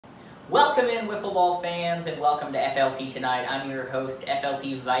Welcome in, Wiffle Ball fans, and welcome to FLT Tonight. I'm your host,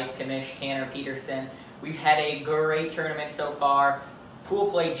 FLT Vice Commish, Tanner Peterson. We've had a great tournament so far.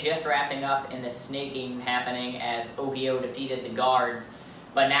 Pool play just wrapping up and the snake game happening as OVO defeated the guards.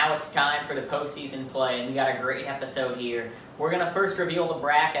 But now it's time for the postseason play, and we got a great episode here. We're going to first reveal the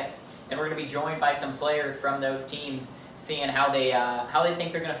brackets, and we're going to be joined by some players from those teams, seeing how they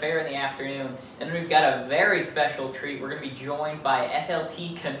think they're going to fare in the afternoon. And then we've got a very special treat. We're going to be joined by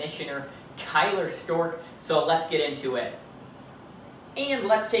FLT Commissioner Kyler Stork. So let's get into it. And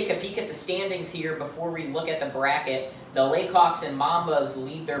let's take a peek at the standings here before we look at the bracket. The Layhawks and Mambas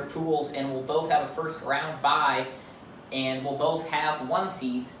lead their pools and will both have a first round bye, and will both have 1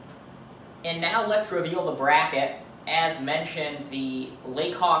 seeds. And now let's reveal the bracket. As mentioned, the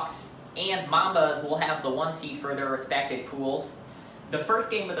Layhawks and Mambas will have the 1 seed for their respective pools. The first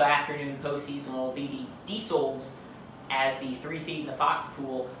game of the afternoon postseason will be the Diesels as the 3 seed in the Fox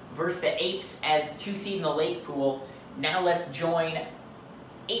pool versus the Apes as the 2 seed in the Lake pool. Now let's join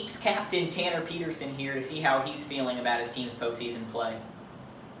Apes captain Tanner Peterson here to see how he's feeling about his team's postseason play.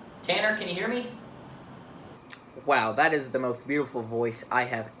 Tanner, can you hear me? Wow, that is the most beautiful voice I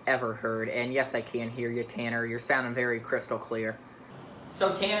have ever heard. And yes, I can hear you, Tanner. You're sounding very crystal clear.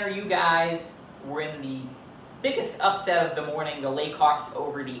 So Tanner, you guys were in the biggest upset of the morning, the Layhawks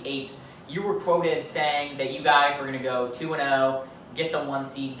over the Apes. You were quoted saying that you guys were going to go 2-0, get the 1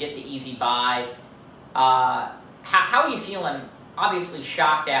 seed, get the easy bye. How are you feeling? Obviously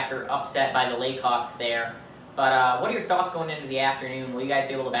shocked after upset by the Layhawks there. But what are your thoughts going into the afternoon? Will you guys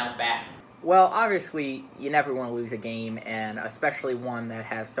be able to bounce back? Well, obviously, you never want to lose a game, and especially one that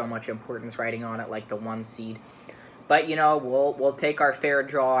has so much importance riding on it like the 1 seed. But, you know, we'll take our fair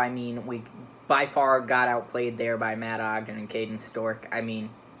draw. I mean, we by far got outplayed there by Matt Ogden and Caden Stork. I mean,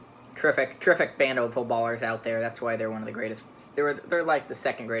 terrific band of footballers out there. That's why they're one of the greatest. They're like the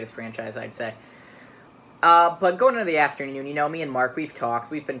 2nd greatest franchise, I'd say. But going into the afternoon, you know, me and Mark, we've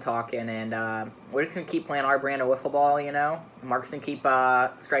been talking, and we're just going to keep playing our brand of wiffle ball, you know. Mark's going to keep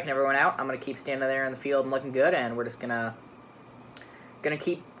striking everyone out. I'm going to keep standing there in the field and looking good, and we're just going to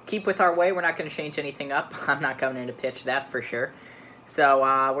keep with our way. We're not going to change anything up. I'm not coming in to pitch, that's for sure. So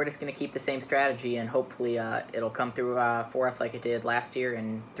we're just going to keep the same strategy, and hopefully it'll come through for us like it did last year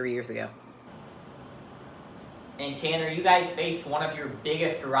and 3 years ago. And Tanner, you guys faced one of your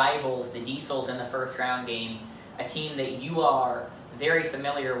biggest rivals, the Diesels, in the first round game, a team that you are very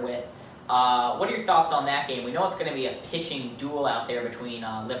familiar with. What are your thoughts on that game? We know it's going to be a pitching duel out there between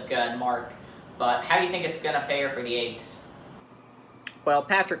Lipka and Mark, but how do you think it's going to fare for the Apes? Well,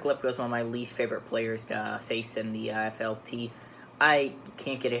 Patrick Lipka is one of my least favorite players to face in the FLT. I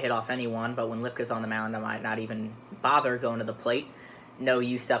can't get a hit off anyone, but when Lipka's on the mound, I might not even bother going to the plate. No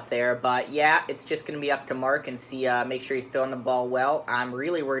use up there, but yeah, it's just going to be up to Mark and see, make sure he's throwing the ball well. I'm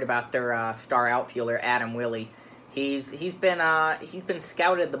really worried about their star outfielder, Adam Willie. He's been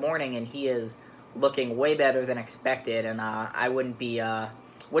scouted the morning, and he is looking way better than expected. And I wouldn't be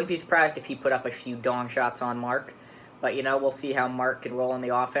surprised if he put up a few dong shots on Mark. But you know, we'll see how Mark can roll in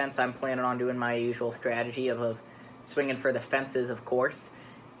the offense. I'm planning on doing my usual strategy of swinging for the fences, of course,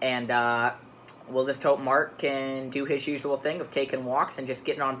 and we'll just hope Mark can do his usual thing of taking walks and just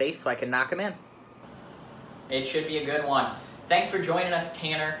getting on base so I can knock him in. It should be a good one. Thanks for joining us,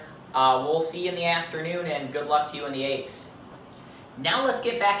 Tanner. We'll see you in the afternoon, and good luck to you and the Apes. Now let's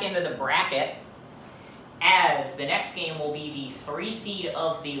get back into the bracket, as the next game will be the 3 seed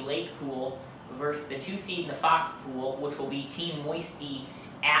of the Lake pool versus the 2 seed in the Fox pool, which will be Team Moisty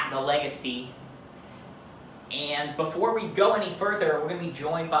at the Legacy. And before we go any further, we're going to be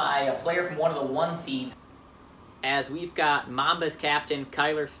joined by a player from one of the 1 seeds, as we've got Mamba's captain,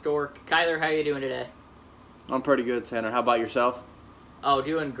 Kyler Stork. Kyler, how are you doing today? I'm pretty good, Tanner. How about yourself? Oh,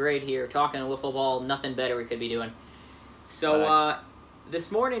 doing great here. Talking wiffle ball, nothing better we could be doing. So,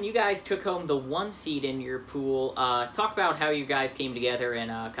 this morning you guys took home the 1 seed in your pool. Talk about how you guys came together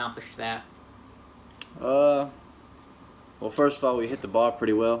and accomplished that. Well, first of all, we hit the ball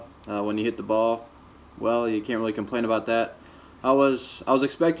pretty well. When you hit the ball, well, you can't really complain about that. I was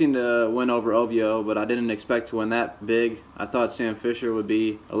expecting to win over OVO, but I didn't expect to win that big. I thought Sam Fisher would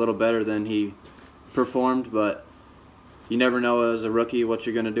be a little better than he performed, but you never know as a rookie what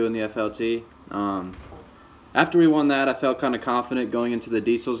you're going to do in the FLT. After we won that, I felt kind of confident going into the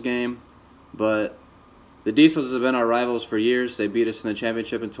Diesels game, but the Diesels have been our rivals for years. They beat us in the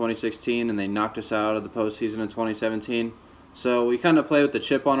championship in 2016, and they knocked us out of the postseason in 2017. So we kind of play with the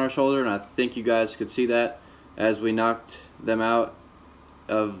chip on our shoulder, and I think you guys could see that as we knocked them out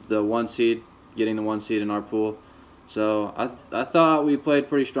of the 1 seed, getting the 1 seed in our pool. So I thought we played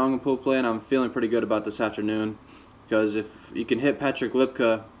pretty strong in pool play, and I'm feeling pretty good about this afternoon. because if you can hit Patrick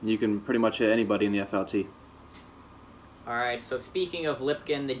Lipka, you can pretty much hit anybody in the FLT. All right, so speaking of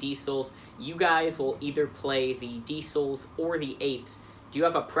Lipka and the Diesels, you guys will either play the Diesels or the Apes. Do you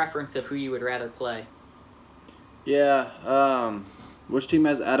have a preference of who you would rather play? Yeah, which team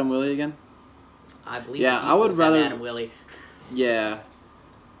has Adam Willie again? I believe Yeah, the I would Diesels rather- have Adam Willie. Yeah.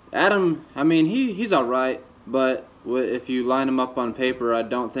 Adam, I mean, he's all right, but if you line him up on paper, I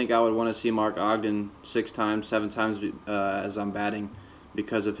don't think I would want to see Mark Ogden 6 times, 7 times as I'm batting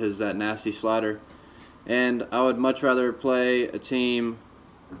because of that nasty slider. And I would much rather play a team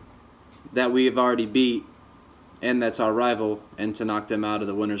that we have already beat and that's our rival and to knock them out of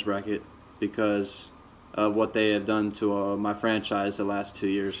the winner's bracket because of what they have done to my franchise the last 2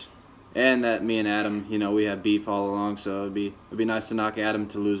 years. And that me and Adam, we have beef all along, so it'd be nice to knock Adam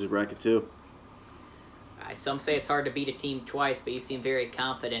to loser's bracket too. Some say it's hard to beat a team twice, but you seem very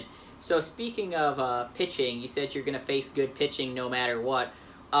confident. So speaking of pitching, you said you're going to face good pitching no matter what.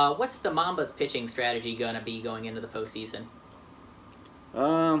 What's the Mambas' pitching strategy going to be going into the postseason?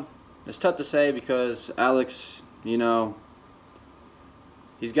 It's tough to say because Alex, he's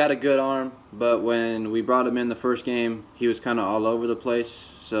got a good arm, but when we brought him in the first game, he was kind of all over the place.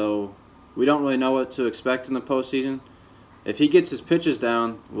 So we don't really know what to expect in the postseason. If he gets his pitches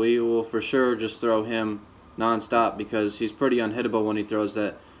down, we will for sure just throw him nonstop because he's pretty unhittable when he throws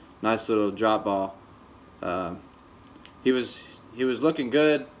that nice little drop ball. He was looking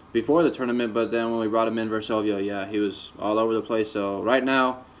good before the tournament, but then when we brought him in versus Ovio, yeah, he was all over the place. So right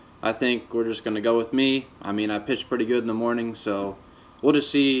now, I think we're just going to go with me. I mean, I pitched pretty good in the morning, so we'll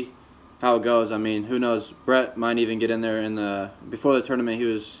just see how it goes. I mean, who knows? Brett might even get in there before the tournament. He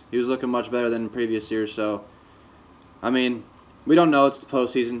was looking much better than in previous years. So, I mean, we don't know. It's the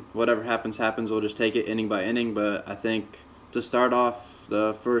postseason. Whatever happens, happens. We'll just take it inning by inning. But I think to start off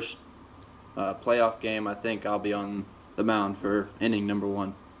the first playoff game, I think I'll be on the mound for inning number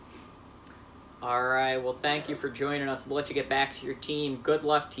 1. All right, well, thank you for joining us. We'll let you get back to your team. Good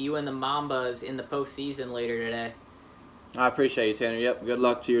luck to you and the Mambas in the postseason later today. I appreciate you, Tanner. Yep, good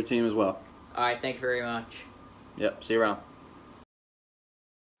luck to your team as well. All right, thank you very much. Yep, see you around.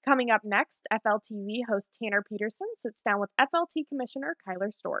 Coming up next, FLTV host Tanner Peterson sits down with FLT Commissioner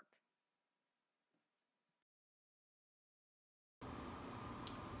Kyler Stork.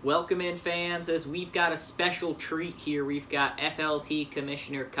 Welcome in, fans, as we've got a special treat here. We've got FLT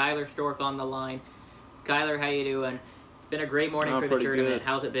Commissioner Kyler Stork on the line. Kyler, how you doing? It's been a great morning for the tournament. Good.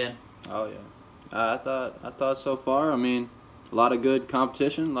 How's it been? Oh, yeah. I thought so far. I mean, a lot of good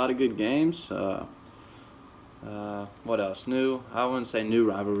competition, a lot of good games. What else? I wouldn't say new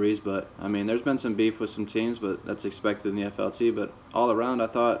rivalries, but I mean, there's been some beef with some teams, but that's expected in the FLT. But all around, I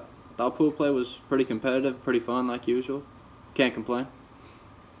thought pool play was pretty competitive, pretty fun like usual. Can't complain.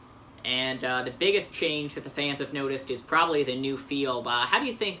 And the biggest change that the fans have noticed is probably the new field. How do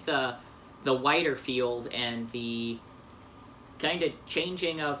you think the wider field and the kind of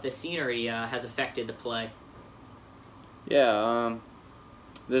changing of the scenery has affected the play? Yeah,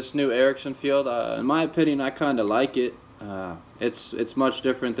 this new Erickson field, in my opinion, I kind of like it. It's much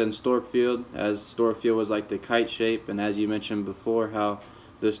different than Stork Field, as Stork Field was like the kite shape, and as you mentioned before, how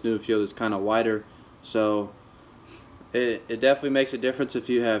this new field is kind of wider. So it definitely makes a difference if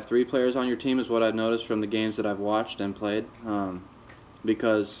you have 3 players on your team, is what I've noticed from the games that I've watched and played.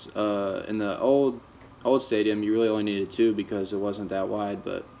 Because in the old stadium, you really only needed 2 because it wasn't that wide.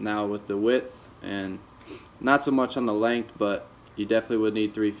 But now with the width and not so much on the length, but you definitely would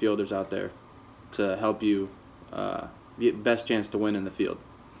need 3 fielders out there to help you get best chance to win in the field.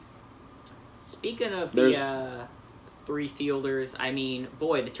 Speaking of the 3 fielders, I mean,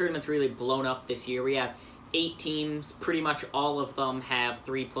 boy, the tournament's really blown up this year. We have 8 teams. Pretty much all of them have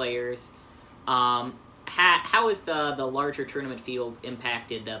 3 players. How has the larger tournament field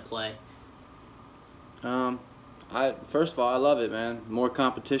impacted the play? First of all, I love it, man. More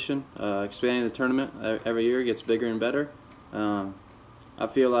competition, expanding the tournament every year gets bigger and better. I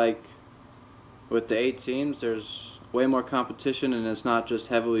feel like with the 8 teams, there's way more competition, and it's not just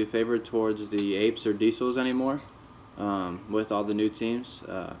heavily favored towards the Apes or Diesels anymore. With all the new teams,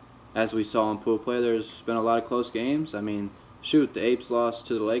 as we saw in pool play, there's been a lot of close games. I mean, shoot, the Apes lost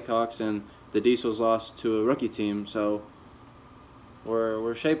to the Lakehawks and the Diesels lost to a rookie team. So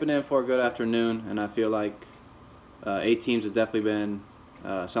we're shaping in for a good afternoon, and I feel like 8 teams have definitely been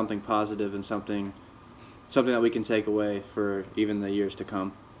something positive and something that we can take away for even the years to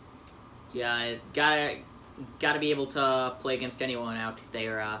come. Yeah, gotta be able to play against anyone out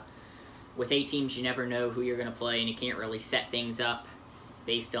there. With 8 teams, you never know who you're going to play, and you can't really set things up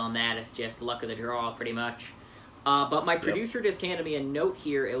based on that. It's just luck of the draw, pretty much. But my producer just handed me a note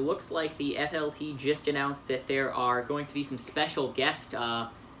here. It looks like the FLT just announced that there are going to be some special guests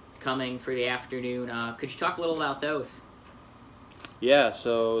coming for the afternoon. Could you talk a little about those? Yeah,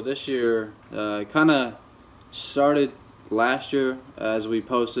 so this year kind of started last year as we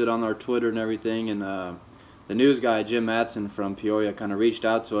posted on our Twitter and everything, and the news guy Jim Madsen from Peoria kind of reached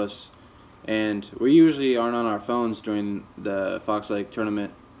out to us, and we usually aren't on our phones during the Fox Lake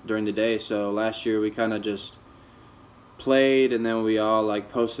tournament during the day, so last year we kind of just played, and then we all like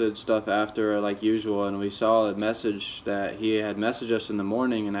posted stuff after like usual, and we saw a message that he had messaged us in the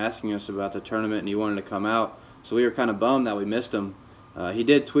morning and asking us about the tournament, and he wanted to come out, so we were kind of bummed that we missed him. He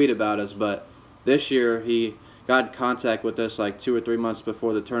did tweet about us, but this year he got in contact with us like 2 or 3 months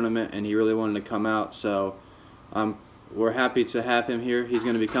before the tournament, and he really wanted to come out, so we're happy to have him here. He's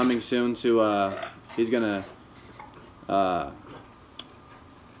going to be coming soon to he's going to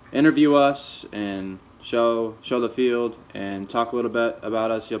interview us and show the field and talk a little bit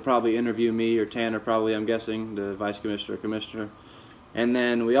about us. He'll probably interview me or Tanner, probably, I'm guessing, the vice commissioner or commissioner. And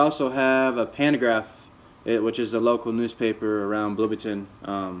then we also have a Pantograph, which is the local newspaper around Bloomington.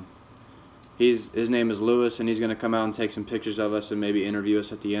 His name is Lewis, and he's going to come out and take some pictures of us and maybe interview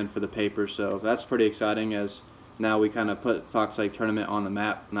us at the end for the paper. So that's pretty exciting, as now we kind of put Fox Lake Tournament on the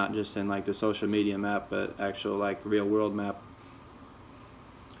map, not just in like the social media map, but actual like real world map.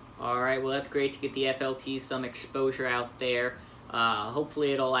 All right, well, that's great to get the FLT some exposure out there.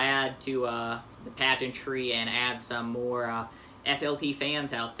 Hopefully it'll add to the pageantry and add some more FLT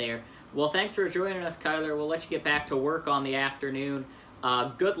fans out there. Well, thanks for joining us, Kyler. We'll let you get back to work on the afternoon.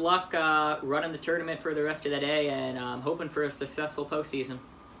 Good luck running the tournament for the rest of the day, and I'm hoping for a successful postseason.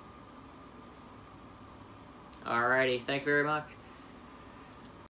 All righty, thank you very much.